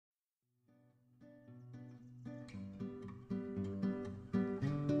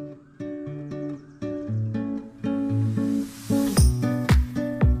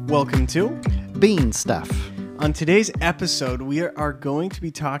Welcome to Bean Stuff. On today's episode, we are going to be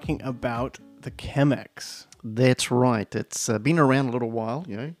talking about the Chemex. That's right. It's been around a little while,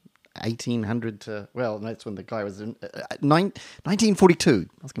 1800 to, well, that's when the guy was in, 1942.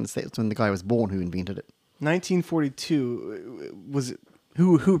 I was going to say it's when the guy was born who invented it. 1942, was it,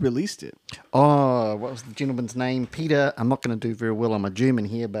 who released it? Oh, what was the gentleman's name? Peter, I'm not going to do very well on my German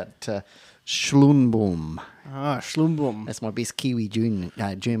here, but Schlumbohm. Schlumbohm. That's my best Kiwi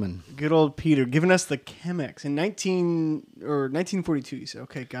German. Good old Peter, giving us the Chemex in 1942, you said.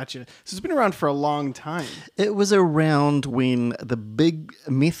 Okay, gotcha. So it's been around for a long time. It was around when the big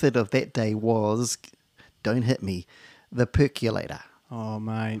method of that day was, don't hit me, the percolator. Oh,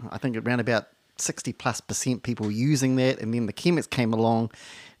 my. I think around about 60+% people were using that, and then the Chemex came along,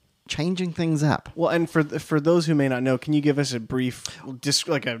 changing things up. Well, and for those who may not know, can you give us a brief, just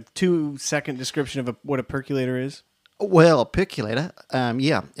like a 2-second description of what a percolator is? Well, a percolator,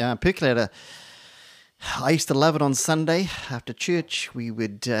 percolator. I used to love it on Sunday after church. We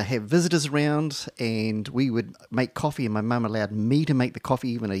would have visitors around, and we would make coffee, and my mum allowed me to make the coffee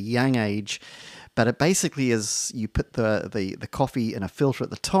even at a young age. But it basically is you put the coffee in a filter at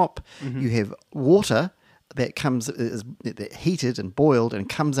the top. Mm-hmm. You have water that is heated and boiled and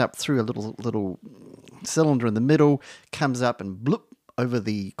comes up through a little cylinder in the middle, comes up and bloop over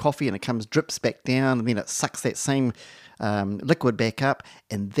the coffee, and it drips back down, and then it sucks that same liquid back up,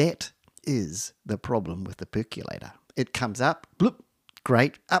 and that is the problem with the percolator. It comes up, bloop,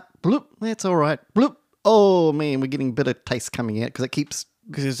 great, up, bloop, that's all right, bloop. Oh man, we're getting bitter taste coming out because it keeps.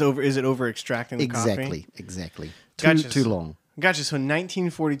 Because is it over extracting the coffee? Exactly. Gotcha. Too long. Gotcha. So in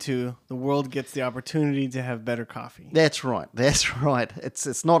 1942, the world gets the opportunity to have better coffee. That's right.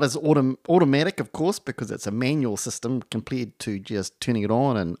 It's not as automatic, of course, because it's a manual system compared to just turning it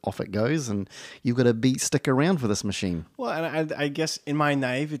on and off it goes, and you've got to stick around for this machine. Well, and I guess in my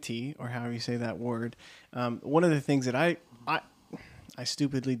naivety, or however you say that word, one of the things that I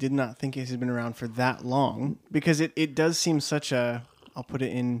stupidly did not think it had been around for that long, because it does seem such a, I'll put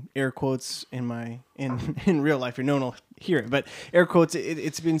it in air quotes in real life, or no one will hear it, but air quotes,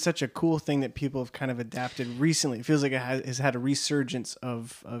 it's been such a cool thing that people have kind of adapted recently. It feels like it has had a resurgence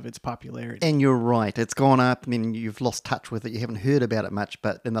of its popularity. And you're right, it's gone up. I mean, you've lost touch with it, you haven't heard about it much,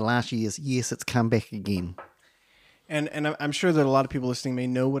 but in the last years, yes, it's come back again. And I'm sure that a lot of people listening may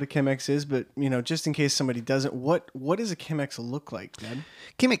know what a Chemex is, but just in case somebody doesn't, what does a Chemex look like, Ned?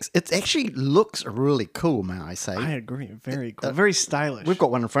 Chemex, it actually looks really cool, may I say. I agree, very cool, very stylish. We've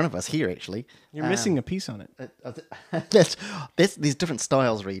got one in front of us here, actually. You're missing a piece on it. There's different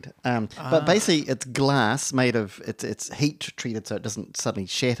styles, Reed. But basically, it's glass made of it's heat treated so it doesn't suddenly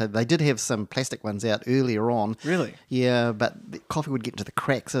shatter. They did have some plastic ones out earlier on. Really? Yeah, but the coffee would get into the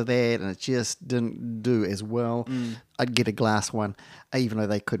cracks of that, and it just didn't do as well. I'd get a glass one, even though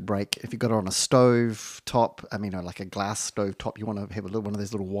they could break. If you got it on a stove top, like a glass stove top, you want to have one of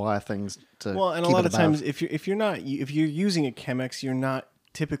those little wire things to. Well, and keep a lot it of above. times, if you're using a Chemex, you're not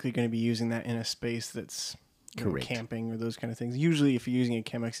typically going to be using that in a space that's correct, camping or those kind of things. Usually, if you're using a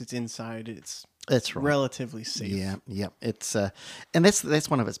Chemex, it's inside. That's right. Relatively safe. Yeah. It's and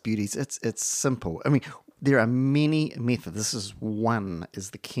that's one of its beauties. It's simple. There are many methods. This is one,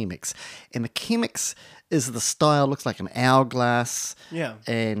 is the Chemex. And the Chemex is the style, looks like an hourglass. Yeah.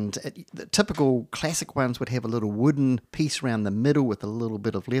 And the typical classic ones would have a little wooden piece around the middle with a little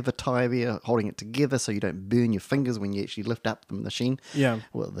bit of leather tie there, holding it together so you don't burn your fingers when you actually lift up the machine. Yeah.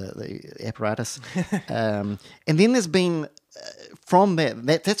 Well, the apparatus. And then there's been, from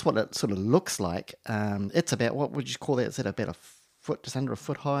that's what it sort of looks like. It's about, what would you call that? Is it about a foot, just under a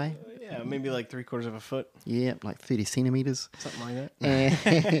foot high? Yeah, maybe like 3/4 of a foot. Yeah, like 30 centimeters. Something like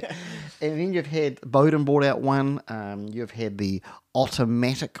that. And then you've had Bowden brought out one. You've had the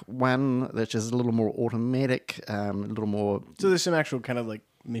automatic one, which is a little more automatic, a little more. So there's some actual kind of like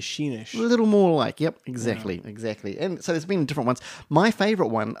machine-ish. A little more like, yep, exactly. And so there's been different ones. My favorite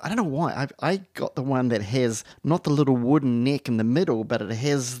one, I don't know why, I got the one that has not the little wooden neck in the middle, but it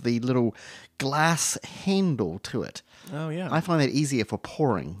has the little glass handle to it. Oh, yeah. I find that easier for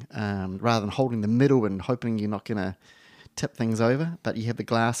pouring, rather than holding the middle and hoping you're not going to tip things over. But you have the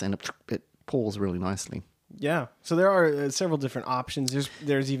glass and it pours really nicely. Yeah. So there are several different options.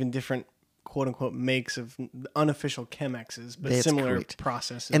 There's even different quote-unquote makes of unofficial Chemexes, but That's similar correct.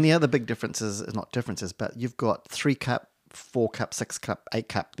 processes. And the other big differences, not differences, but you've got 3-cup, 4-cup, 6-cup,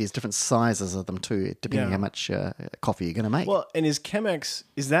 8-cup. There's different sizes of them too, depending on how much coffee you're going to make. Well, and is Chemex,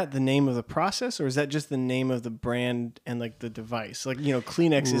 is that the name of the process, or is that just the name of the brand and like the device? Like,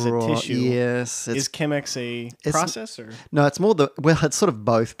 Kleenex is a tissue. Yes. Is Chemex a process? Or? No, it's more it's sort of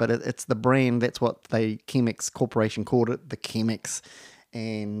both, but it's the brand. That's what Chemex Corporation called it, the Chemex.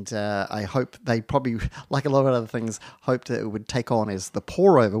 And I hope they probably, like a lot of other things, hoped that it would take on as the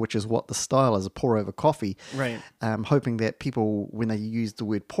pour over, which is what the style is, a pour over coffee. Right. Hoping that people, when they use the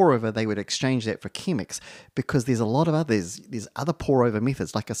word pour over, they would exchange that for Chemex, because there's a lot of others. There's other pour over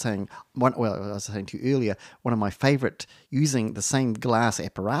methods. Like I was saying to you earlier, one of my favorite using the same glass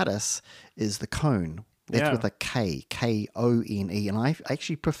apparatus is the cone. That's with a K, K-O-N-E, and I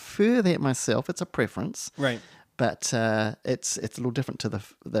actually prefer that myself. It's a preference. Right. But it's a little different to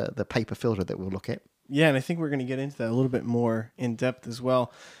the paper filter that we'll look at. Yeah, and I think we're going to get into that a little bit more in depth as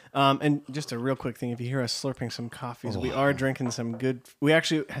well. And just a real quick thing, if you hear us slurping some coffees, we are drinking some good... We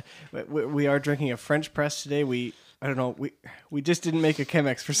are drinking a French press today. I don't know, we just didn't make a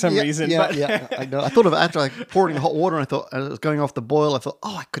Chemex for some reason. Yeah, I know. I thought of it after I poured in hot water, and I thought, it was going off the boil, I thought,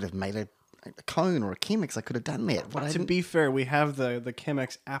 I could have made a cone or a Chemex. I could have done that. To be fair, we have the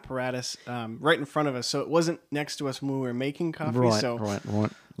Chemex apparatus right in front of us, so it wasn't next to us when we were making coffee.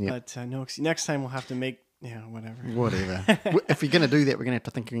 Right. Yeah. But no, next time we'll have to make whatever. If you're going to do that, we're going to have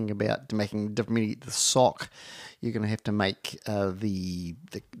to thinking about making the sock. You're going to have to make the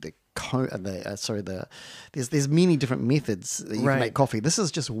there's many different methods that you can make coffee. This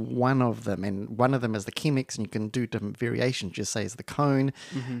is just one of them, and one of them is the Chemex, and you can do different variations, just say as the cone.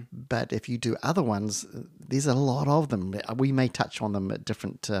 But if you do other ones, there's a lot of them. We may touch on them at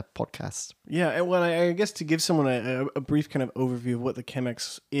different podcasts. Yeah, and I guess to give someone a brief kind of overview of what the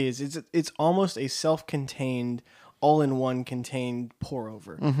Chemex is, it's almost a self-contained, all-in-one contained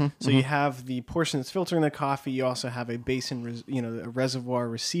pour-over. So you have the portion that's filtering the coffee. You also have a basin, a reservoir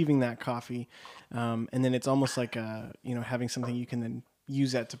receiving that coffee, and then it's almost like having something you can then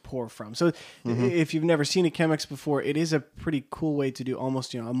use that to pour from. So if you've never seen a Chemex before, it is a pretty cool way to do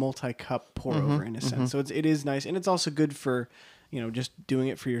almost a multi-cup pour-over in a sense. So it is nice, and it's also good for just doing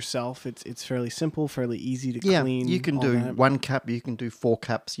it for yourself. It's fairly simple, fairly easy to clean. You can do 1 cup, you can do 4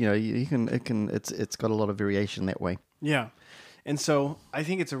 cups. It's got a lot of variation that way. Yeah, and so I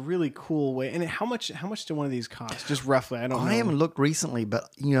think it's a really cool way. And how much do one of these cost? Just roughly, I don't know. I haven't looked recently, but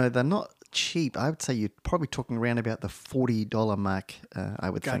they're not cheap. I would say you're probably talking around about the $40 mark. I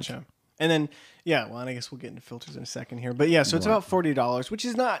would think. Gotcha. And then and I guess we'll get into filters in a second here. But yeah, so it's about $40, which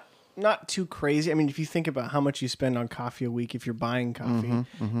is not too crazy. I mean, if you think about how much you spend on coffee a week, if you're buying coffee,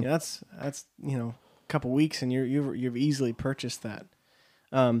 that's a couple weeks, and you've easily purchased that.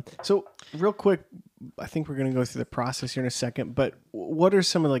 So real quick, I think we're going to go through the process here in a second. But what are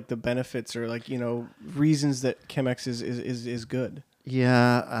some of the benefits or reasons that Chemex is good?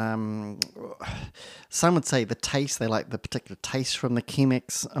 Yeah, some would say the taste. They like the particular taste from the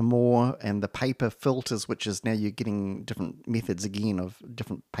Chemex more, and the paper filters, which is now you're getting different methods again of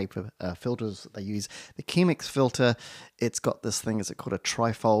different paper filters that they use. The Chemex filter, it's got this thing, is it called a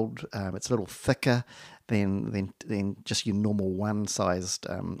trifold? It's a little thicker than just your normal one-sized,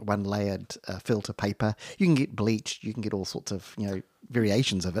 one-layered filter paper. You can get bleached. You can get all sorts of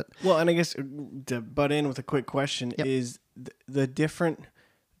variations of it. Well, and I guess to butt in with a quick question is the different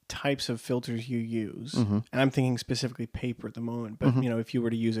types of filters you use, and I'm thinking specifically paper at the moment, but if you were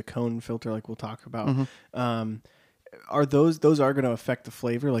to use a cone filter like we'll talk about, are those are going to affect the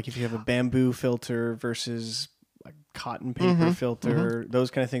flavor? Like if you have a bamboo filter versus like cotton paper filter, those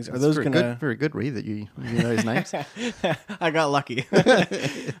kind of things. Are those going to very good, Reed, that you know his names? I got lucky.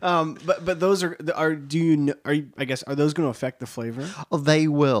 But those are I guess are those going to affect the flavor? Oh, they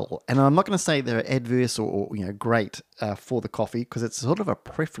will, and I'm not going to say they're adverse or great for the coffee, because it's sort of a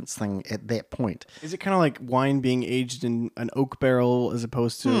preference thing at that point. Is it kind of like wine being aged in an oak barrel as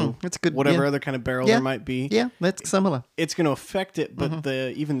opposed to it's good, whatever other kind of barrel there might be? Yeah, that's similar. It's going to affect it, but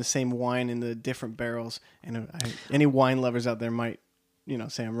even the same wine in the different barrels, and any wine lovers out there might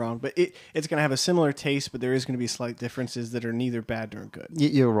say I'm wrong, but it's going to have a similar taste, but there is going to be slight differences that are neither bad nor good.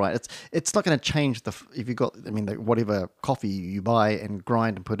 You're right. It's not going to change if you got whatever coffee you buy and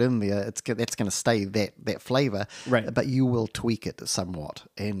grind and put in there, that's going to stay that flavor, right? But you will tweak it somewhat,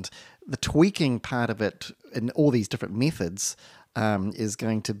 and the tweaking part of it in all these different methods is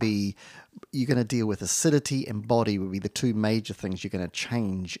going to be, you're going to deal with acidity and body would be the two major things you're going to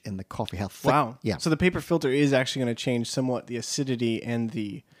change in the coffee. How thick? Wow. Yeah. So the paper filter is actually going to change somewhat the acidity and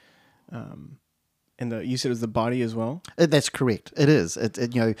the you said it was the body as well? That's correct. It is.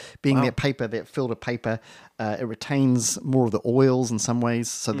 Being that paper, that filter paper, it retains more of the oils in some ways,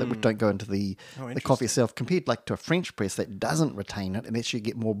 so that we don't go into the coffee itself. Compared to a French press that doesn't retain it, and actually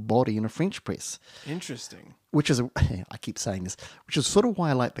get more body in a French press. Interesting. Which is, I keep saying this, which is sort of why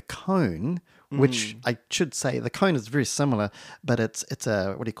I like the cone. Which I should say the cone is very similar, but it's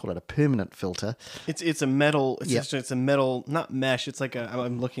a, what do you call it, a permanent filter. It's a metal. It's a metal, not mesh. It's like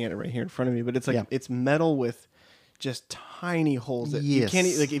I'm looking at it right here in front of me, but it's like it's metal with just tiny holes that you can't,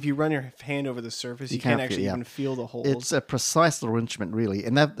 like if you run your hand over the surface, you can't actually even feel the holes. It's a precise little instrument, really.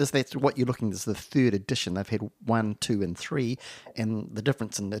 And that's what you're looking at is the third edition. They've had 1, 2, and 3. And the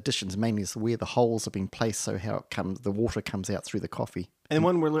difference in the editions mainly is where the holes have been placed, so how the water comes out through the coffee. And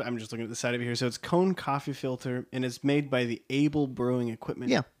one I'm just looking at the side of it here. So it's cone coffee filter, and it's made by the Able Brewing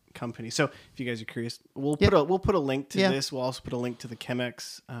Equipment Company. So if you guys are curious, we'll put a link to this. We'll also put a link to the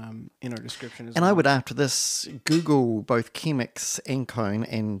Chemex in our description as well. And I would, after this, Google both Chemex and cone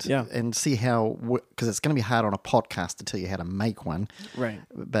and see how, because it's going to be hard on a podcast to tell you how to make one. Right.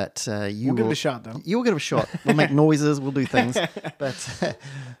 But we'll give it a shot, though. You'll give it a shot. We'll make noises. We'll do things.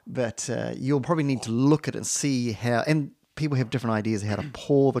 But you'll probably need to look at it and see how, and people have different ideas of how to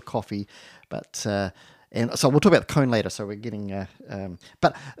pour the coffee, but and so we'll talk about the cone later. So we're getting,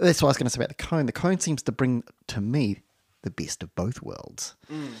 but that's what I was going to say about the cone. The cone seems to bring to me the best of both worlds.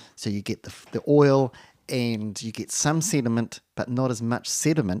 So you get the oil, and you get some sediment, but not as much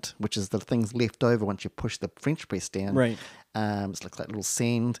sediment, which is the things left over once you push the French press down. Right. It looks like little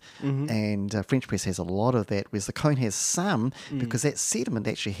sand, and French press has a lot of that, whereas the cone has some because that sediment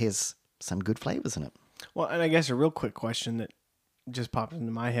actually has some good flavors in it. Well, and I guess a real quick question that just popped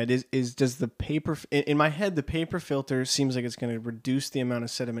into my head is does the paper, in my head, the paper filter seems like it's going to reduce the amount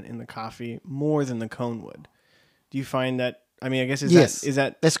of sediment in the coffee more than the cone would. Do you find that? I mean, I guess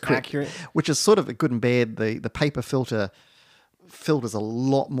that's accurate? Which is sort of a good and bad. The paper filter filters a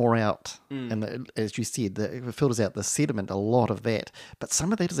lot more out, and as you said, it filters out the sediment, a lot of that. But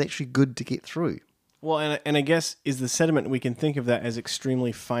some of that is actually good to get through. Well, and I guess is the sediment, we can think of that as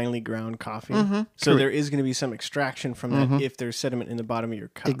extremely finely ground coffee. So there is going to be some extraction from that if there's sediment in the bottom of your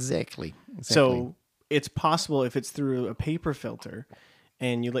cup. Exactly. So it's possible if it's through a paper filter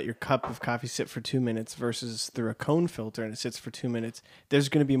and you let your cup of coffee sit for 2 minutes versus through a cone filter and it sits for 2 minutes, there's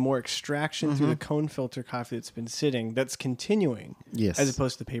going to be more extraction through the cone filter coffee that's been sitting that's continuing as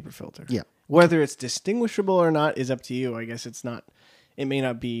opposed to the paper filter. Yeah. Whether it's distinguishable or not is up to you. I guess it may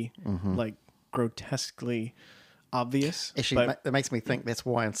not be like grotesquely obvious. Actually, that makes me think that's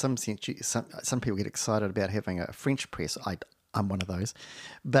why in some sense some people get excited about having a French press. I'm one of those.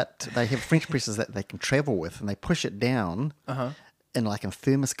 But they have French presses that they can travel with, and they push it down in like a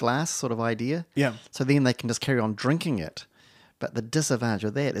thermos glass sort of idea. Yeah. So then they can just carry on drinking it. But the disadvantage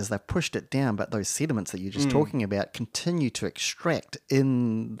of that is they've pushed it down, but those sediments that you're just talking about continue to extract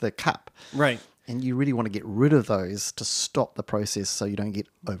in the cup. Right. And you really want to get rid of those to stop the process so you don't get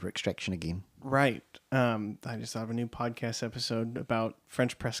over extraction again. Right. I just thought of a new podcast episode about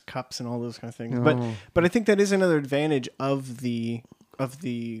French press cups and all those kind of things. But I think that is another advantage of the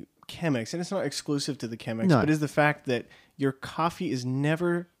Chemex, and it's not exclusive to the Chemex, but is the fact that your coffee is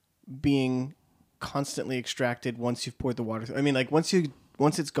never being constantly extracted once you've poured the water through. I mean, like once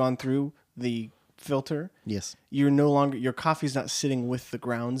it's gone through the filter, your coffee's not sitting with the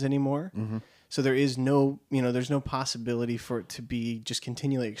grounds anymore. So there is there's no possibility for it to be just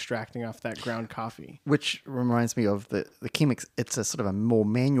continually extracting off that ground coffee. Which reminds me of the Chemex. It's a sort of a more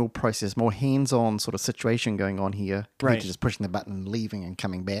manual process, more hands-on sort of situation going on here compared to just pushing the button and leaving and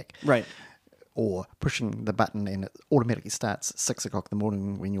coming back. Right. Or pushing the button and it automatically starts at 6 o'clock in the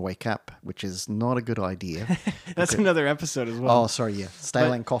morning when you wake up, which is not a good idea. That's another episode as well. Oh, sorry, yeah.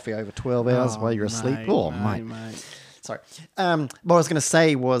 Staling coffee over 12 hours while you're asleep. Mate. Sorry. What I was going to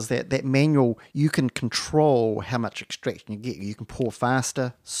say was that manual, you can control how much extraction you get. You can pour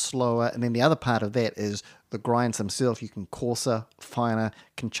faster, slower, and then the other part of that is the grinds themselves. You can coarser, finer,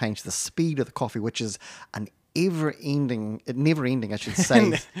 can change the speed of the coffee, which is an never ending, I should say.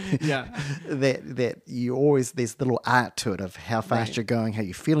 that you always, there's the little art to it of how fast you're going, how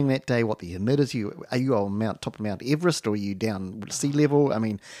you're feeling that day, what the humidity, are you on top of Mount Everest or are you down sea level? I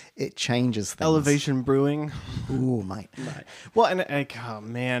mean, it changes things. Elevation brewing. Ooh, mate. Well, and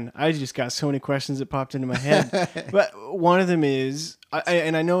I just got so many questions that popped into my head. But one of them is, I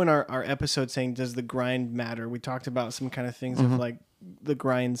know in our episode saying, does the grind matter? We talked about some kind of things of like, the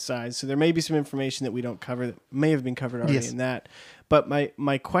grind size. So there may be some information that we don't cover that may have been covered already in that. But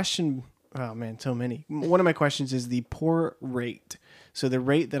my question, oh man, so many. One of my questions is the pour rate. So the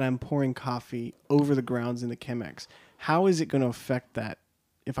rate that I'm pouring coffee over the grounds in the Chemex, how is it going to affect that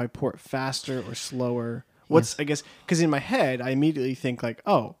if I pour it faster or slower? I guess, because in my head, I immediately think like,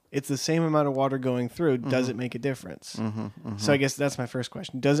 oh, it's the same amount of water going through. Does it make a difference? So I guess that's my first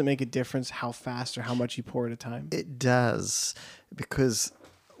question. Does it make a difference how fast or how much you pour at a time? It does, because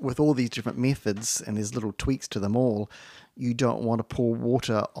with all these different methods and there's little tweaks to them all, you don't want to pour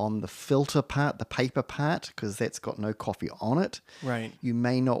water on the filter part, the paper part, because that's got no coffee on it. Right. You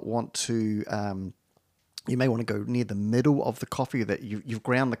may not want to you may want to go near the middle of the coffee that you've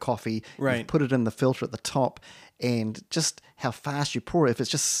ground the coffee, Right. you've put it in the filter at the top, and just how fast you pour it.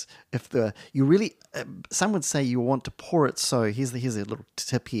 Some would say you want to pour it. So here's a little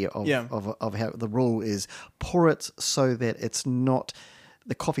tip here of how the rule is: pour it so that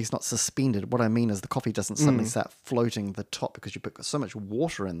the coffee's not suspended. What I mean is the coffee doesn't suddenly start floating at the top because you put so much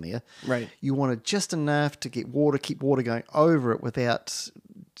water in there. Right. You want it just enough to keep water going over it without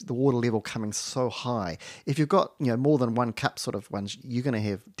the water level coming so high. If you've got more than 1 cup sort of ones, you're going to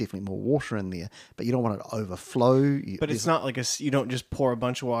have definitely more water in there, but you don't want it to overflow. But it's not like you don't just pour a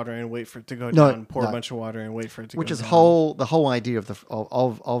bunch of water and wait for it to go down. Pour a bunch of water and wait for it to go down. Which is the whole idea of the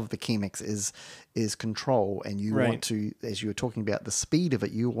Chemex is control, and you want to, as you were talking about the speed of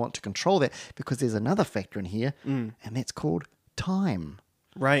it, you want to control that because there's another factor in here, and that's called time.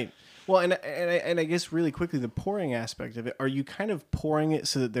 Right. Well, and I guess really quickly, the pouring aspect of it, are you kind of pouring it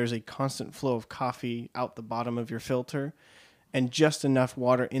so that there's a constant flow of coffee out the bottom of your filter and just enough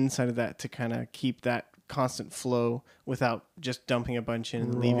water inside of that to kind of keep that constant flow without just dumping a bunch in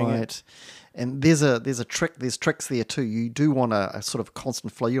and leaving it? And there's tricks there too. You do want a sort of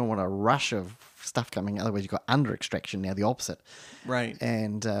constant flow. You don't want a rush of stuff coming. Otherwise, you've got under extraction, now the opposite. Right.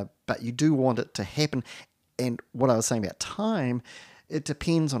 And but you do want it to happen. And what I was saying about time, it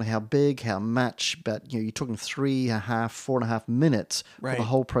depends on how big, how much, but you're talking 3.5, 4.5 minutes for the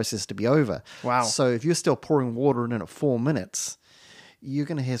whole process to be over. Wow. So if you're still pouring water in at 4 minutes, you're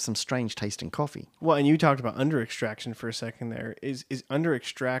going to have some strange tasting coffee. Well, and you talked about under extraction for a second there. Is under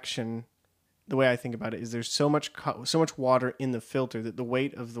extraction, the way I think about it, is there's so much water in the filter that the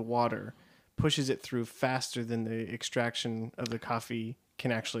weight of the water pushes it through faster than the extraction of the coffee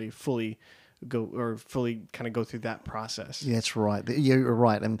can actually fully kind of go through that process. Yeah, that's right. You're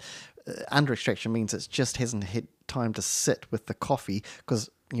right. And under extraction means it just hasn't had time to sit with the coffee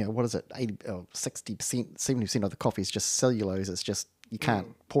because, what is it? 60%, 70% of the coffee is just cellulose. It's just, you can't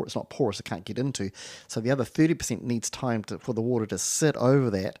pour, it's not porous, it can't get into. So the other 30% needs time for the water to sit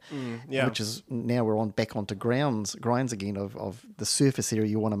over that, which is, now we're back onto grinds again of the surface area.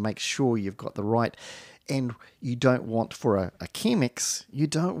 You want to make sure you've got the right. And you don't want, for a Chemex, you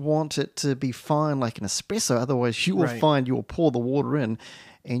don't want it to be fine like an espresso. Otherwise, you will find you'll pour the water in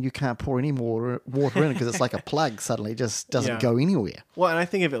and you can't pour any more water in because it's like a plug suddenly. It just doesn't go anywhere. Well, and I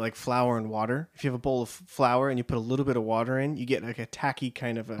think of it like flour and water. If you have a bowl of flour and you put a little bit of water in, you get like a tacky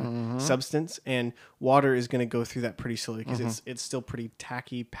kind of a substance. And water is going to go through that pretty slowly because it's still pretty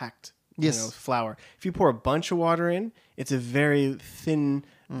tacky, packed flour. If you pour a bunch of water in, it's a very thin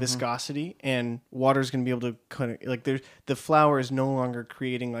viscosity, and water is going to be able to kind of like the flour is no longer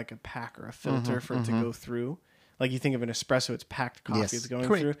creating like a pack or a filter for it to go through. Like you think of an espresso, it's packed coffee it's going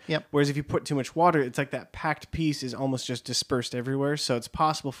through. Yep. Whereas if you put too much water, it's like that packed piece is almost just dispersed everywhere. So it's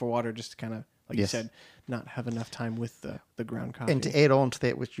possible for water just to kind of, like you said, not have enough time with the ground coffee. And to add on to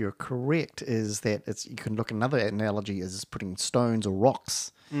that, which you're correct, is that you can look, another analogy is putting stones or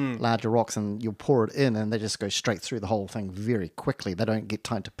rocks, larger rocks, and you'll pour it in and they just go straight through the whole thing very quickly. They don't get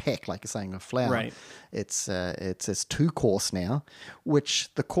time to pack, like you're saying, with flour. Right. It's 2 course now,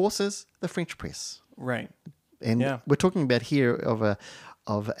 which the course is the French press. Right. And we're talking about here of a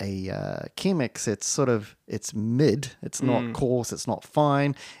Chemex. It's mid. It's not coarse. It's not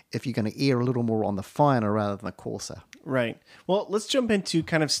fine. If you're going to err a little more on the finer rather than the coarser. Right. Well, let's jump into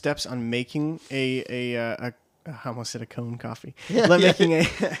kind of steps on making I almost said a cone coffee. Making a.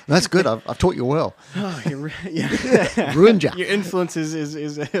 That's good. I've taught you well. Oh, Ruined you. Your influence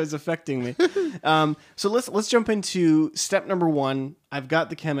is affecting me. So let's jump into step number 1. I've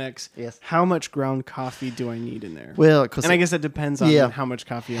got the Chemex. Yes. How much ground coffee do I need in there? Well, I guess that depends on how much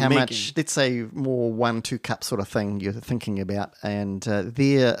coffee I'm making. How much? Let's say more 1-2 cup sort of thing you're thinking about, and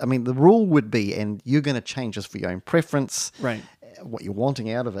the rule would be, and you're going to change this for your own preference, right? What you're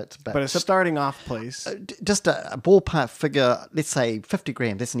wanting out of it, but a starting off place, just a ballpark figure. Let's say 50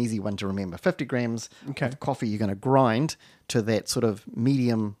 grams. That's an easy one to remember. 50 grams of coffee you're going to grind to that sort of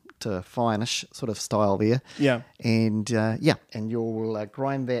medium to finish sort of style there. Yeah. And and you'll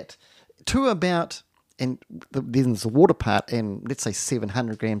grind that to about, and then there's the water part, and let's say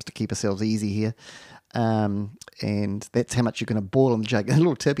 700 grams to keep ourselves easy here. And that's how much you're going to boil in the jug. A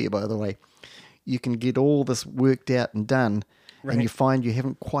little tip here, by the way. You can get all this worked out and done, and you find you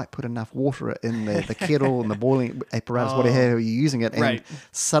haven't quite put enough water in the kettle and the boiling apparatus, whatever you're using it, and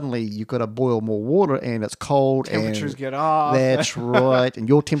suddenly you've got to boil more water, and it's cold. Temperatures get off. That's right, and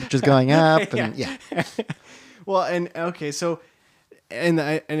your temperature's going up, and Well, and okay, so and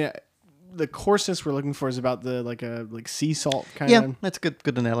the coarseness we're looking for is about the like sea salt kind Yeah, of. that's a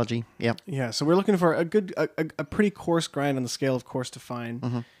good analogy. Yeah. Yeah, so we're looking for a pretty coarse grind on the scale of coarse to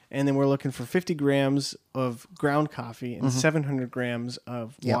fine. And then we're looking for 50 grams of ground coffee and 700 grams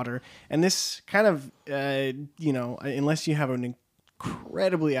of water. And this kind of, unless you have an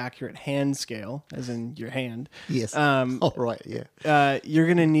incredibly accurate hand scale, as in your hand. Yes. All right. Yeah. You're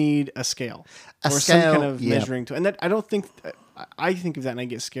going to need a scale. Or some kind of measuring tool. And that I don't think... I think of that and I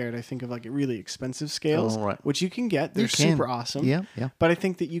get scared. I think of like really expensive scales, which you can get. They're super awesome. Yeah, yeah. But I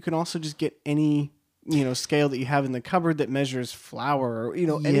think that you can also just get any scale that you have in the cupboard that measures flour or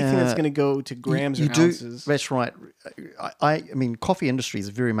anything that's going to go to grams or ounces. That's right. I mean, coffee industry is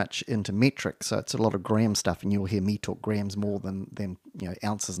very much into metrics, so it's a lot of gram stuff, and you'll hear me talk grams more than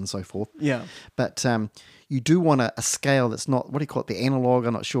ounces and so forth. Yeah. But you do want a scale that's not, what do you call it, the analog?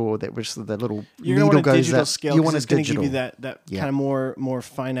 I'm not sure, that which the little You're needle want a goes digital up. Scale, you want it's going to give you that kind of more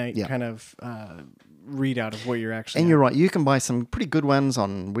finite kind of readout of where you're actually. And you're right. You can buy some pretty good ones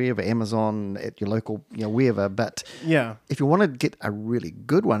on wherever, Amazon, at your local, wherever. But if you want to get a really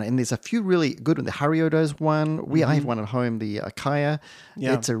good one, and there's a few really good ones. The Hariodo's one. I have one at home. The Akaya.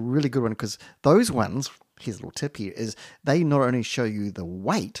 Yeah. It's a really good one because those ones. Here's a little tip here: is they not only show you the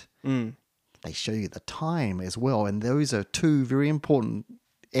weight, they show you the time as well, and those are two very important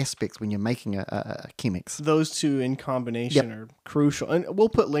aspects when you're making a Chemex. Those two in combination are crucial, and we'll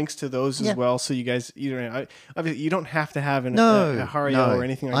put links to those as well, so you guys, obviously you don't have to have a Hario or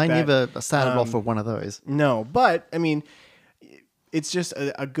anything like that. I never started off with one of those. No, but I mean, it's just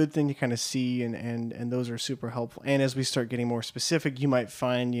a good thing to kind of see, and those are super helpful. And as we start getting more specific, you might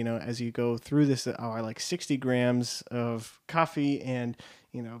find, as you go through this, that I like 60 grams of coffee and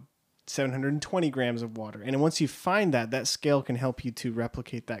 720 grams of water. And once you find that scale can help you to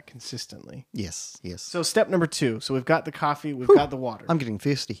replicate that consistently. Yes. So step number 2. So we've got the coffee, we've got the water. I'm getting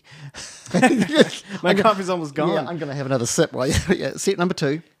thirsty. My coffee's almost gone. Yeah, I'm going to have another sip. Step number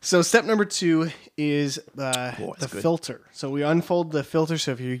 2. So step number 2 is the filter. So we unfold the filter.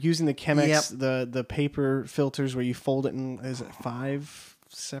 So if you're using the Chemex, the paper filters where you fold it in, is it 5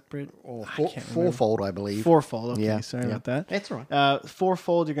 separate or four-fold, I believe. 4-fold. Okay, sorry about that. That's all right.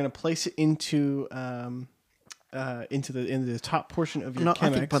 4-fold. You're going to place it into the top portion of your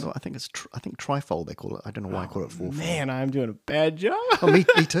Chemex. By the way, I think trifold they call it. I don't know why I call it 4-fold. Man, I'm doing a bad job. Oh, me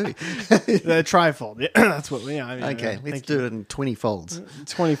too. The trifold. Yeah, that's what we. Okay, let's do it in 20 folds.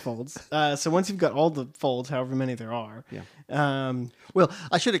 20 folds. So once you've got all the folds, however many there are. Yeah. Well,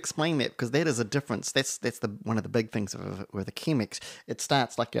 I should explain that because that is a difference. That's one of the big things with the Chemex. It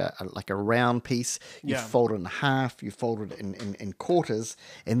starts like a round piece. You fold it in half. You fold it in quarters,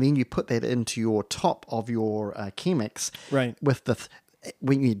 and then you put that into your top of your Chemex. Right. With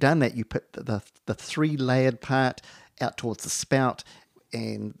when you've done that, you put the 3-layered part out towards the spout.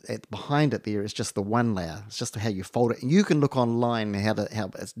 And behind it there is just the one layer. It's just how you fold it. And you can look online how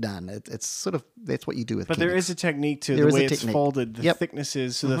it's done. It's sort of, that's what you do with Chemex. There is a technique to the way it's folded. The thickness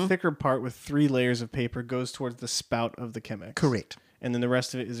is, so the thicker part with 3 layers of paper goes towards the spout of the Chemex. Correct. And then the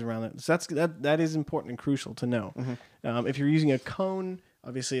rest of it is around it. So that is important and crucial to know. If you're using a cone,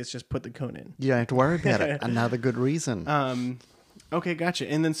 obviously it's just put the cone in. You don't have to worry about it. Another good reason. Okay, gotcha.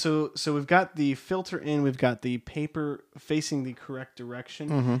 And then so we've got the filter in, we've got the paper facing the correct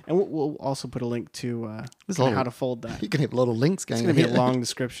direction, and we'll also put a link to how to fold that. You can have a lot of links going. It's going to be a long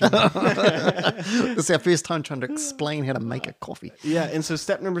description. This is our first time trying to explain how to make a coffee. Yeah, and so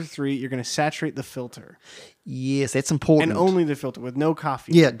step number 3, you're going to saturate the filter. Yes, that's important. And only the filter with no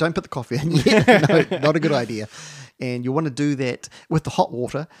coffee. Yeah, don't put the coffee in yet. No, not a good idea. And you want to do that with the hot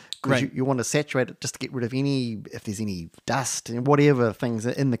water because you want to saturate it just to get rid of if there's any dust and whatever things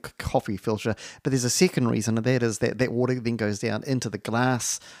in the coffee filter. But there's a second reason, and that is that water then goes down into the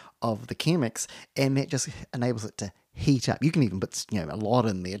glass of the Chemex, and that just enables it to heat up. You can even put a lot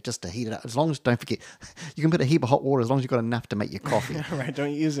in there just to heat it up. As long as, don't forget, you can put a heap of hot water as long as you've got enough to make your coffee. Right,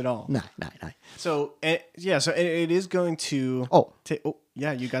 don't use it all. No. So, it is going to...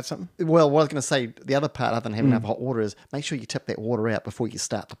 yeah, you got something? Well, what I was going to say, the other part other than having enough hot water is make sure you tip that water out before you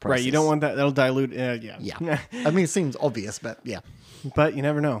start the process. Right, you don't want that. That'll dilute. Yeah. I mean, it seems obvious, but yeah. But you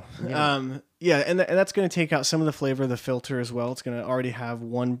never know. Yeah. And that's going to take out some of the flavor of the filter as well. It's going to already have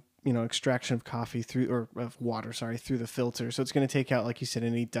one extraction of coffee of water through the filter. So it's going to take out, like you said,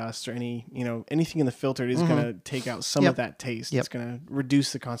 any dust or any, anything in the filter. It is going to take out some of that taste. It's going to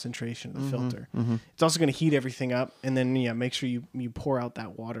reduce the concentration of the filter. It's also going to heat everything up, and then make sure you pour out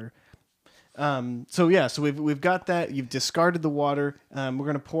that water. So we've got that. You've discarded the water. We're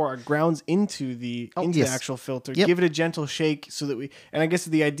gonna pour our grounds into the the actual filter. Yep. Give it a gentle shake so that and I guess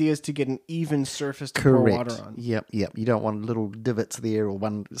the idea is to get an even surface to Correct. pour water on. Yep. You don't want little divots there or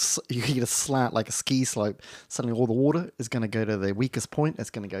you can get a slant like a ski slope. Suddenly all the water is going to go to the weakest point. It's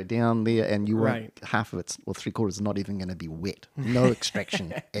going to go down there and you won't, half of it's, or 3/4 is not even going to be wet. No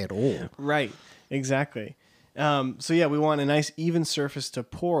extraction at all. Right. Exactly. We want a nice even surface to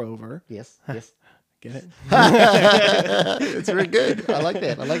pour over. Yes. Get it? It's very good. I like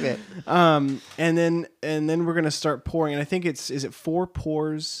that. And then we're gonna start pouring, and I think is it 4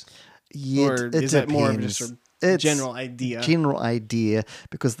 pours? Yeah, or is that more of just a general idea? General idea,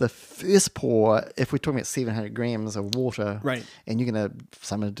 because the first pour, if we're talking about 700 grams of water, right, and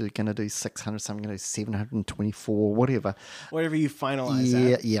some are going to do 600, some are going to do 724, whatever. Whatever you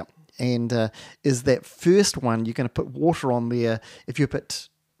finalize. Yeah. And is that first one, you're going to put water on there. If you put,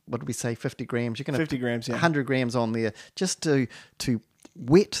 what did we say, 50 grams? You're going to 50 grams, 100 grams on there just to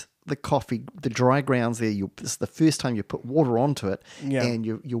wet the coffee, the dry grounds there. This is the first time you put water onto it, and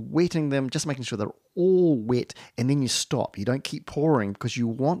you're wetting them, just making sure they're all wet, and then you stop. You don't keep pouring because you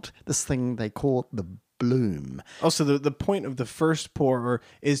want this thing they call the bloom. Also, the point of the first pour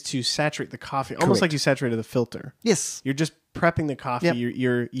is to saturate the coffee, almost like you saturated the filter. Yes, you're just prepping the coffee.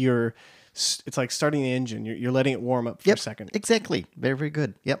 Yep. You're it's like starting the engine. You're letting it warm up for a second. Exactly. Very, very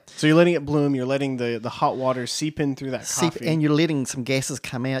good. Yep. So you're letting it bloom. You're letting the hot water seep in through that coffee. And you're letting some gases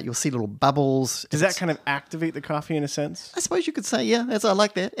come out. You'll see little bubbles. Does that kind of activate the coffee in a sense? I suppose you could say, yeah. I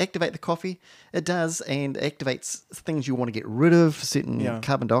like that. Activate the coffee. It does, and activates things you want to get rid of, certain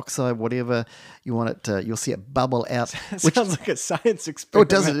carbon dioxide, whatever you want it to. You'll see it bubble out. Which sounds like a science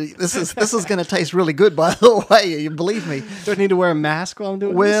experiment. Oh, it does. This is going to taste really good, by the way. You believe me. Do I need to wear a mask while I'm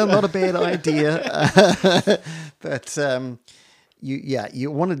doing this? Well, not a bad idea. But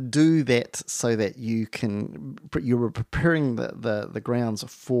you want to do that so that you're preparing the grounds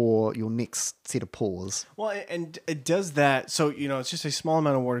for your next set of pours. Well, and it does that. So, it's just a small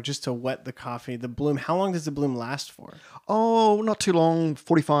amount of water just to wet the coffee. The bloom, how long does the bloom last for? Oh, not too long,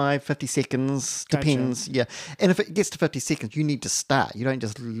 45, 50 seconds, depends. Gotcha. Yeah. And if it gets to 50 seconds, you need to start. You don't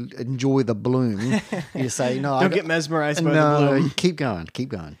just enjoy the bloom. You say, no. Don't get mesmerized by the bloom. No, keep going.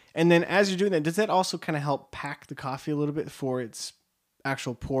 And then as you're doing that, does that also kind of help pack the coffee a little bit for its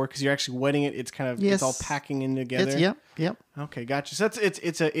actual pour? Because you're actually wetting it. It's kind of it's all packing in together. Yep. Okay, gotcha. So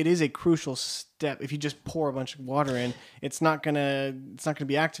it is a crucial step. If you just pour a bunch of water in, it's not gonna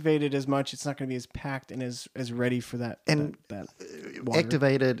be activated as much. It's not gonna be as packed and as ready for that. And that water.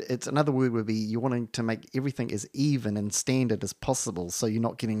 Activated. It's another word would be you're wanting to make everything as even and standard as possible. So you're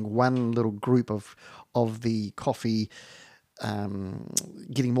not getting one little group of the coffee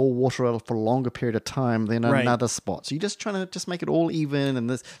getting more water out for a longer period of time than another spot. So you're just trying to make it all even,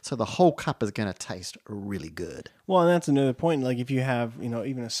 and so the whole cup is going to taste really good. Well, and that's another point. Like if you have,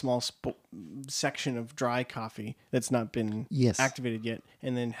 even a small section of dry coffee that's not been activated yet,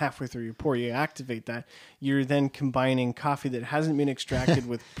 and then halfway through your pour, you activate that, you're then combining coffee that hasn't been extracted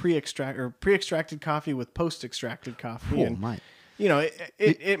with pre-extracted coffee with post-extracted coffee.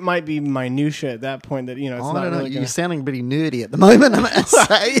 It might be minutia at that point that it's not really You're sounding pretty nerdy at the moment, I must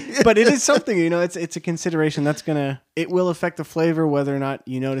say. But it is something, it's a consideration it will affect the flavor whether or not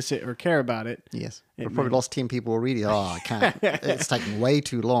you notice it or care about it. Yes. We've probably lost 10 people already. Oh, I can't. It's taking way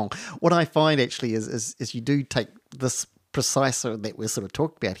too long. What I find actually is you do take this precise that we're sort of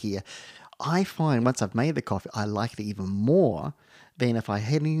talking about here. I find once I've made the coffee, I like it even more than if I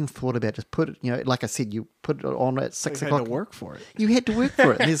hadn't even thought about just put it, like I said, you put it on at 6 o'clock. You had to work for it. You had to work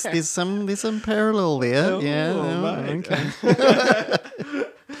for it. There's some parallel there. Okay.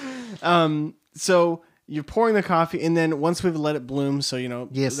 So you're pouring the coffee, and then once we've let it bloom, so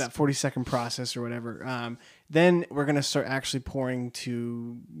that 40-second process or whatever, then we're going to start actually pouring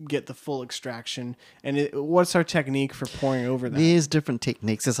to get the full extraction. And what's our technique for pouring over that? There's different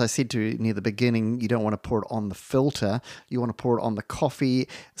techniques. As I said to you near the beginning, you don't want to pour it on the filter. You want to pour it on the coffee.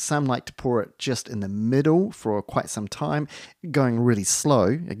 Some like to pour it just in the middle for quite some time, going really slow.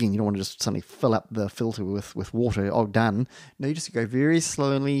 Again, you don't want to just suddenly fill up the filter with water. Oh, done. No, you just go very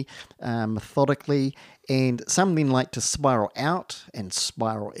slowly, methodically. And some then like to spiral out and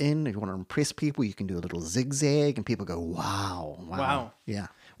spiral in. If you want to impress people, you can do a little zigzag, and people go, wow. Yeah.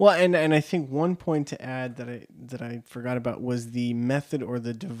 Well, and I think one point to add that I forgot about was the method or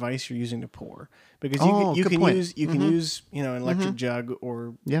the device you're using to pour, because you can use an electric jug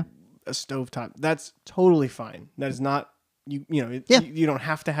or a stovetop. That's totally fine. That is not you don't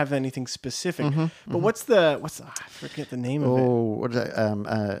have to have anything specific. But what's the I forget the name of it. Oh, what is it?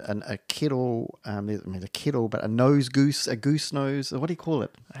 A kettle, a kettle, but a goose nose. What do you call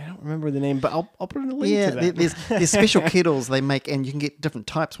it? I don't remember the name, but I'll put in a link to that. There's special kettles they make, and you can get different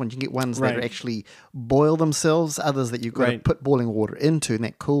types. Ones you can get ones that are actually boil themselves, others that you've got to put boiling water into, and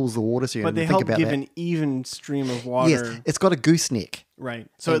that cools the water. So you but they help give an even stream of water. Yes, it's got a gooseneck. Right.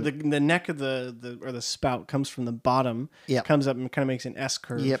 So the neck of the spout comes from the bottom, comes up and kind of makes an S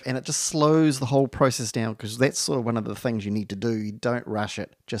curve. Yep, and it just slows the whole process down, because that's sort of one of the things you need to do. You don't rush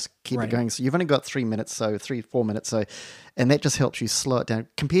it. Just keep it going. So you've only got 3 minutes, 4 minutes. And that just helps you slow it down.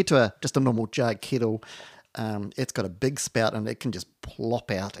 Compared to just a normal jug kettle, it's got a big spout and it can just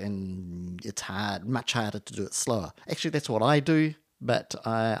plop out, and it's much harder to do it slower. Actually, that's what I do, but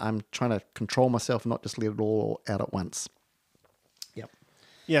I'm trying to control myself and not just let it all out at once.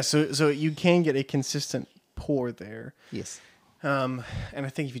 Yeah, so you can get a consistent pour there. Yes. And I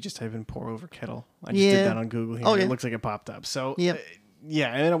think if you just type in pour over kettle, I just did that on Google here. It looks like it popped up. So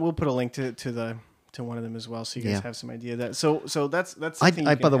and we'll put a link to one of them as well, so you guys have some idea of that. So that's the thing.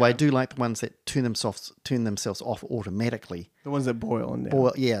 By the way, I do like the ones that turn themselves off automatically. The ones that boil and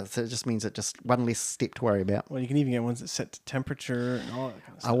down. So it just means that just one less step to worry about. Well, you can even get ones that set to temperature and all that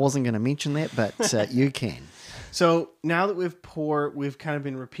kind of stuff. I wasn't going to mention that, but you can. So now that we've kind of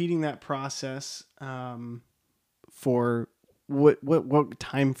been repeating that process for what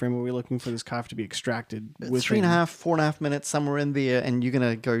time frame are we looking for this coffee to be extracted? 3.5, 4.5 minutes, somewhere in there, and you're going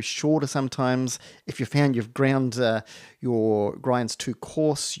to go shorter sometimes. If you found you've ground your grinds too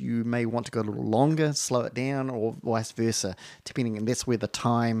coarse, you may want to go a little longer, slow it down, or vice versa, depending. And that's where the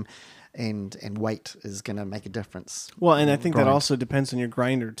time and weight is going to make a difference. Well, and I think that also depends on your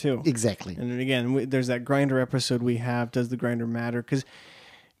grinder too. Exactly. And again, there's that grinder episode we have. Does the grinder matter? Because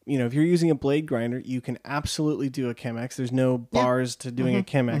if you're using a blade grinder, you can absolutely do a Chemex. There's no bars to doing a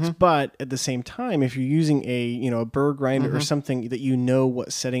Chemex. But at the same time, if you're using a burr grinder or something that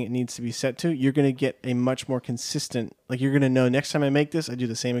what setting it needs to be set to, you're going to get a much more consistent. Like, you're going to know next time I make this, I do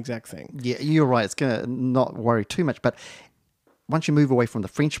the same exact thing. Yeah, you're right. It's going to not worry too much, but once you move away from the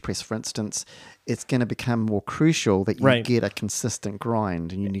French press, for instance, it's going to become more crucial that you get a consistent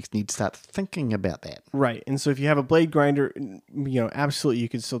grind, and you need to start thinking about that. Right. And so if you have a blade grinder, absolutely you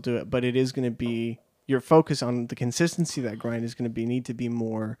could still do it, but it is going to be, your focus on the consistency of that grind is going to need to be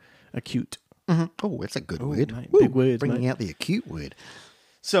more acute. Oh, that's a good word. Mate, big word. Bringing out the acute word.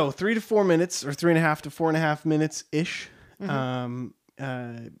 So 3 to 4 minutes, or 3.5 to 4.5 minutes-ish.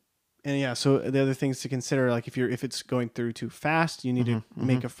 And so the other things to consider, like if it's going through too fast, you need to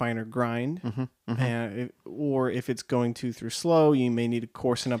make a finer grind, or if it's going through slow, you may need to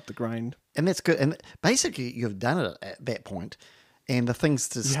coarsen up the grind. And that's good. And basically, you've done it at that point. And the things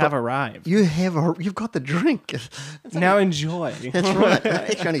to have arrived. You've got the drink. Now enjoy. That's right. It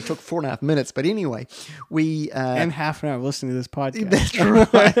actually only took 4.5 minutes, but anyway, and half an hour listening to this podcast. That's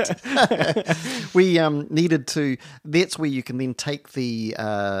right. We needed to. That's where you can then take the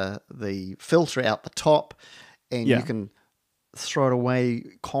filter out the top, and you can throw it away.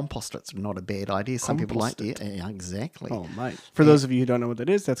 Compost it's not a bad idea. Some people like it. Yeah, exactly. Oh, mate. For those of you who don't know what that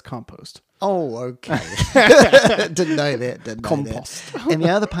is, that's compost. Oh, okay. Didn't know that. Compost. And the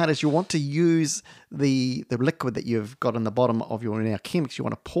other part is you want to use the liquid that you've got in the bottom of your Chemex. You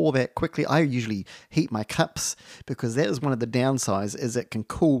want to pour that quickly. I usually heat my cups, because that is one of the downsides, is it can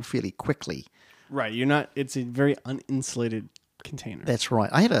cool fairly quickly. Right. It's a very uninsulated container. That's right.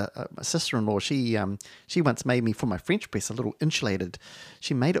 I had a sister-in-law. She once made me, for my French press, a little insulated.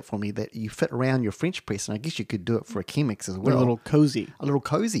 She made it for me that you fit around your French press, and I guess you could do it for a Chemex as well. A little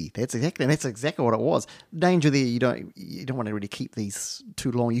cozy. That's exactly what it was. Danger there. You don't want to really keep these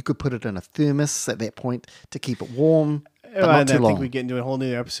too long. You could put it in a thermos at that point to keep it warm. But not too long. I think we get into a whole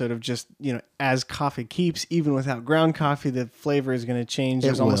new episode of just, as coffee keeps, even without ground coffee, the flavor is going to change.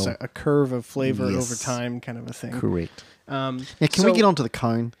 There's almost a curve of flavor over time, kind of a thing. Correct. Can we get onto the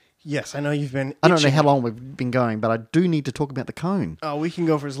cone? Yes, I know you've been itching. I don't know how long we've been going, but I do need to talk about the cone. Oh, we can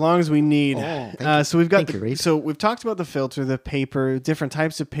go for as long as we need. So we've got we've talked about the filter, the paper, different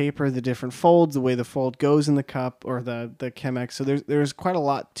types of paper, the different folds, the way the fold goes in the cup or the Chemex. So there's quite a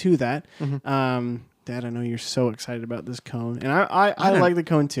lot to that. Dad, I know you're so excited about this cone, and I like the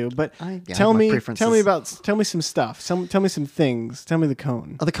cone too. But tell me some stuff. Tell me some things. Tell me the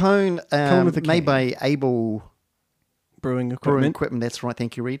cone. The cone, made by Able Brewing equipment. That's right.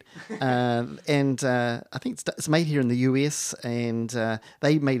 Thank you, Reed. And I think it's made here in the US, and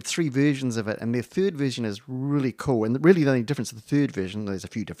they made 3 versions of it, and their third version is really cool. And really, the only difference with the third version, there's a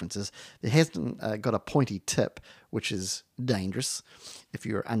few differences. It hasn't got a pointy tip, which is dangerous if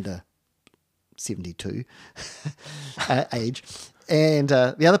you're under 72 age. And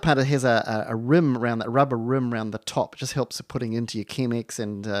the other part, it has a rim around that rubber rim around the top. It just helps it putting into your Chemex,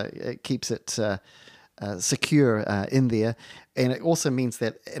 and it keeps it secure in there. And it also means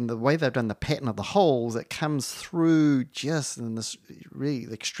that in the way they've done the pattern of the holes, it comes through just in this really,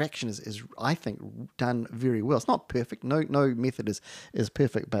 the extraction is I think done very well. It's not perfect. No method is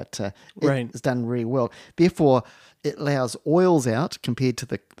perfect, but it's done really well. Therefore, it allows oils out compared to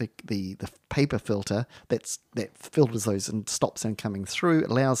the paper filter that filters those and stops them coming through. It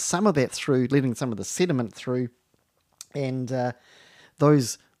allows some of that through, letting some of the sediment through, and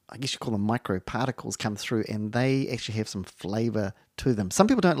those, I guess you call them microparticles, come through, and they actually have some flavour to them. Some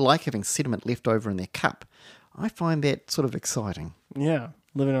people don't like having sediment left over in their cup. I find that sort of exciting. Yeah,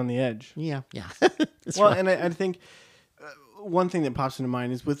 living on the edge. Yeah. Well, right. And I think one thing that pops into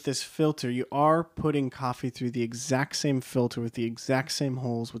mind is with this filter, you are putting coffee through the exact same filter with the exact same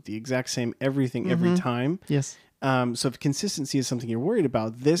holes, with the exact same everything every time. Yes. So if consistency is something you're worried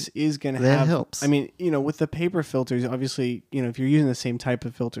about, this is going to that have... helps. I mean, with the paper filters, obviously, if you're using the same type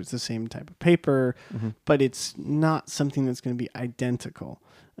of filter, it's the same type of paper, but it's not something that's going to be identical.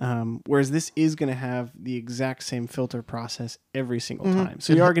 Whereas this is going to have the exact same filter process every single time.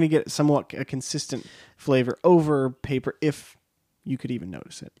 So you are going to get somewhat a consistent flavor over paper, if you could even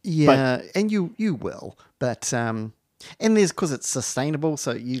notice it. Yeah, and you will. But... and because it's sustainable,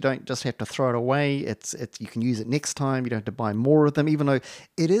 so you don't just have to throw it away. It's you can use it next time. You don't have to buy more of them, even though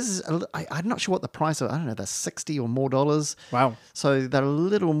it is. I'm not sure what the price of. I don't know. They're $60 or more. Wow! So they're a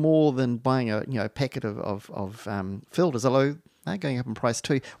little more than buying a packet of filters. Although they're going up in price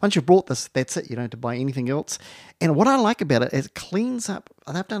too. Once you've bought this, that's it. You don't have to buy anything else. And what I like about it is it cleans up.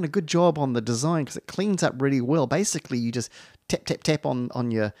 They've done a good job on the design because it cleans up really well. Basically, you just tap on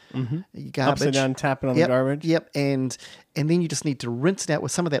your garbage. Upside down, tapping on the garbage. Yep, and then you just need to rinse it out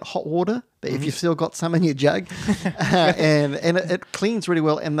with some of that hot water. If you've still got some in your jug, and it cleans really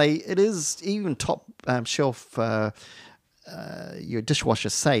well. And it is even top shelf. Your dishwasher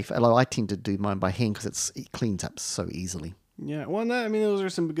safe. Although I tend to do mine by hand because it cleans up so easily. Yeah, well, no, I mean, those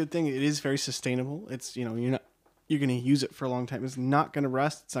are some good things. It is very sustainable. It's you're going to use it for a long time. It's not going to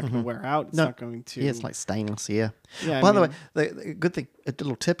rust. It's not going to wear out. It's not going to... Yeah, it's like stainless, yeah. By the way, the good thing, a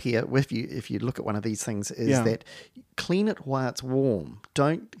little tip here, if you look at one of these things, is that clean it while it's warm.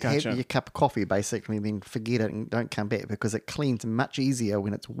 Don't have your cup of coffee, basically, and then forget it and don't come back, because it cleans much easier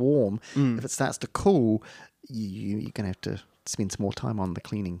when it's warm. If it starts to cool, you're going to have to spend some more time on the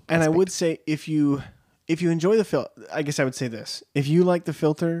cleaning And aspect. I would say if you enjoy the filter, I guess I would say this. If you like the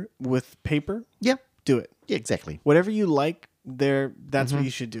filter with paper... Yeah. Do it. Yeah, exactly. Whatever you like that's what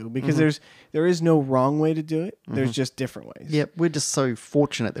you should do, because there is no wrong way to do it. There's just different ways. Yeah, we're just so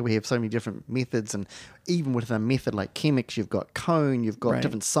fortunate that we have so many different methods, and even with a method like Chemex, you've got cone, you've got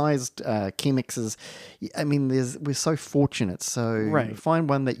different sized Chemexes. I mean, we're so fortunate. So find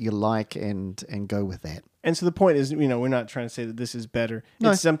one that you like and go with that. And so the point is, we're not trying to say that this is better.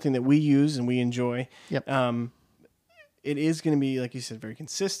 No. It's something that we use and we enjoy. Yep. It is going to be, like you said, very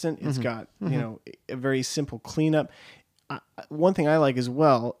consistent. It's got, a very simple cleanup. One thing I like as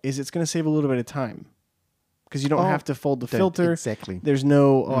well is it's going to save a little bit of time, because you don't have to fold the filter. Exactly. There's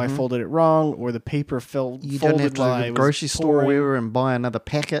no, I folded it wrong, or the paper folded. You don't have to go to the grocery store or wherever and buy another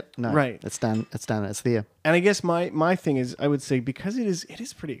packet. No, it's done. It's done. It's there. And I guess my thing is, I would say, because it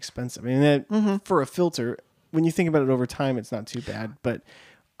is pretty expensive. I mean, for a filter, when you think about it over time, it's not too bad. But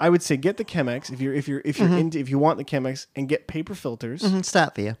I would say get the Chemex if you want the Chemex, and get paper filters.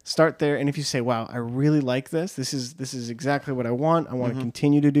 Start there. Start there, and if you say, "Wow, I really like this. This is exactly what I want. I want to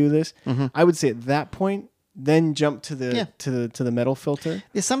continue to do this." I would say at that point, then jump to the metal filter.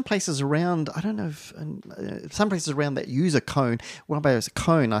 There's some places around. I don't know if some places around that use a cone. One about it's a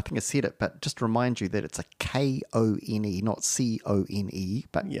cone. I think I said it, but just to remind you that it's a KONE, not CONE,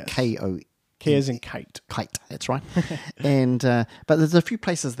 but KONE. K as in kite. Kite, that's right. And but there's a few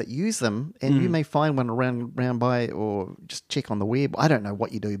places that use them, and you may find one around by, or just check on the web. I don't know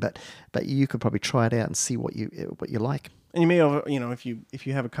what you do, but you could probably try it out and see what you like. And you may, if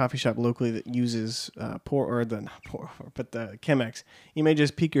you have a coffee shop locally that uses the Chemex, you may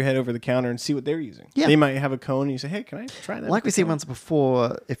just peek your head over the counter and see what they're using. Yeah. They might have a cone, and you say, "Hey, can I try that?" Like we said once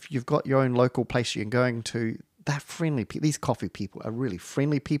before, if you've got your own local place you're going to, they're friendly people. These coffee people are really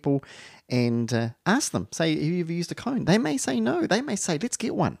friendly people, and ask them. Say, have you ever used a cone? They may say no. They may say, let's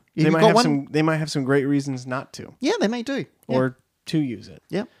get one. They might have some great reasons not to. Yeah, they may do. Or to use it.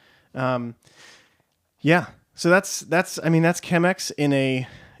 Yeah. Yeah. So that's Chemex in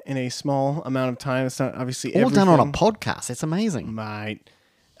a small amount of time. It's not obviously all everything. done on a podcast. It's amazing. Right.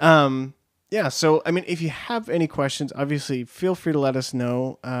 Yeah. So, if you have any questions, obviously feel free to let us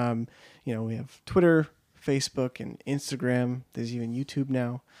know. we have Twitter, Facebook, and Instagram. There's even YouTube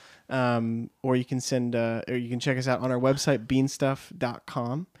now. Or you can check us out on our website,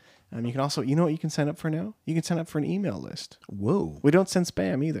 beanstuff.com. You can also, you know what you can sign up for now? You can sign up for an email list. Whoa. We don't send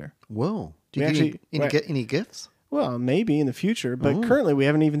spam either. Whoa. Do you get any gifts? Well, maybe in the future, but currently we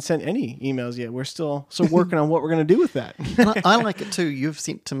haven't even sent any emails yet. We're still working on what we're going to do with that. And I like it too. You've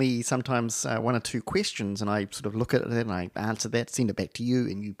sent to me sometimes one or two questions, and I sort of look at it and I answer that, send it back to you,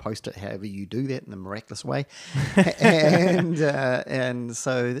 and you post it however you do that in a miraculous way. and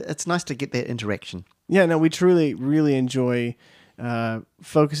so it's nice to get that interaction. Yeah, no, we truly, really enjoy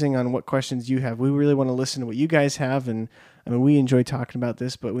focusing on what questions you have. We really want to listen to what you guys have, and I mean, we enjoy talking about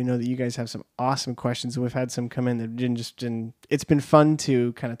this, but we know that you guys have some awesome questions, and we've had some come in that didn't. It's been fun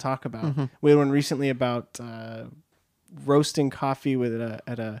to kind of talk about. Mm-hmm. We had one recently about roasting coffee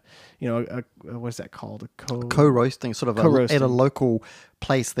at a what's that called? Co-roasting, sort of at a local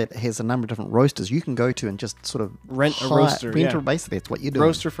place that has a number of different roasters you can go to and just sort of rent a roaster. Basically, that's what you're doing.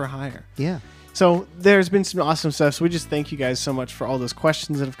 Roaster for hire. Yeah. So there's been some awesome stuff. So we just thank you guys so much for all those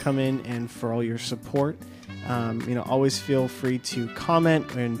questions that have come in and for all your support. Always feel free to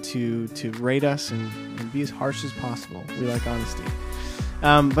comment and to rate us and be as harsh as possible. We like honesty.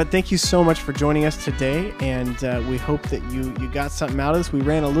 But thank you so much for joining us today, and we hope that you got something out of this. We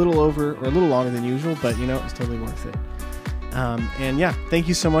ran a little over or a little longer than usual, but it's totally worth it. Thank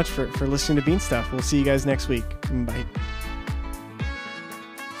you so much for listening to Bean Stuff. We'll see you guys next week. Bye.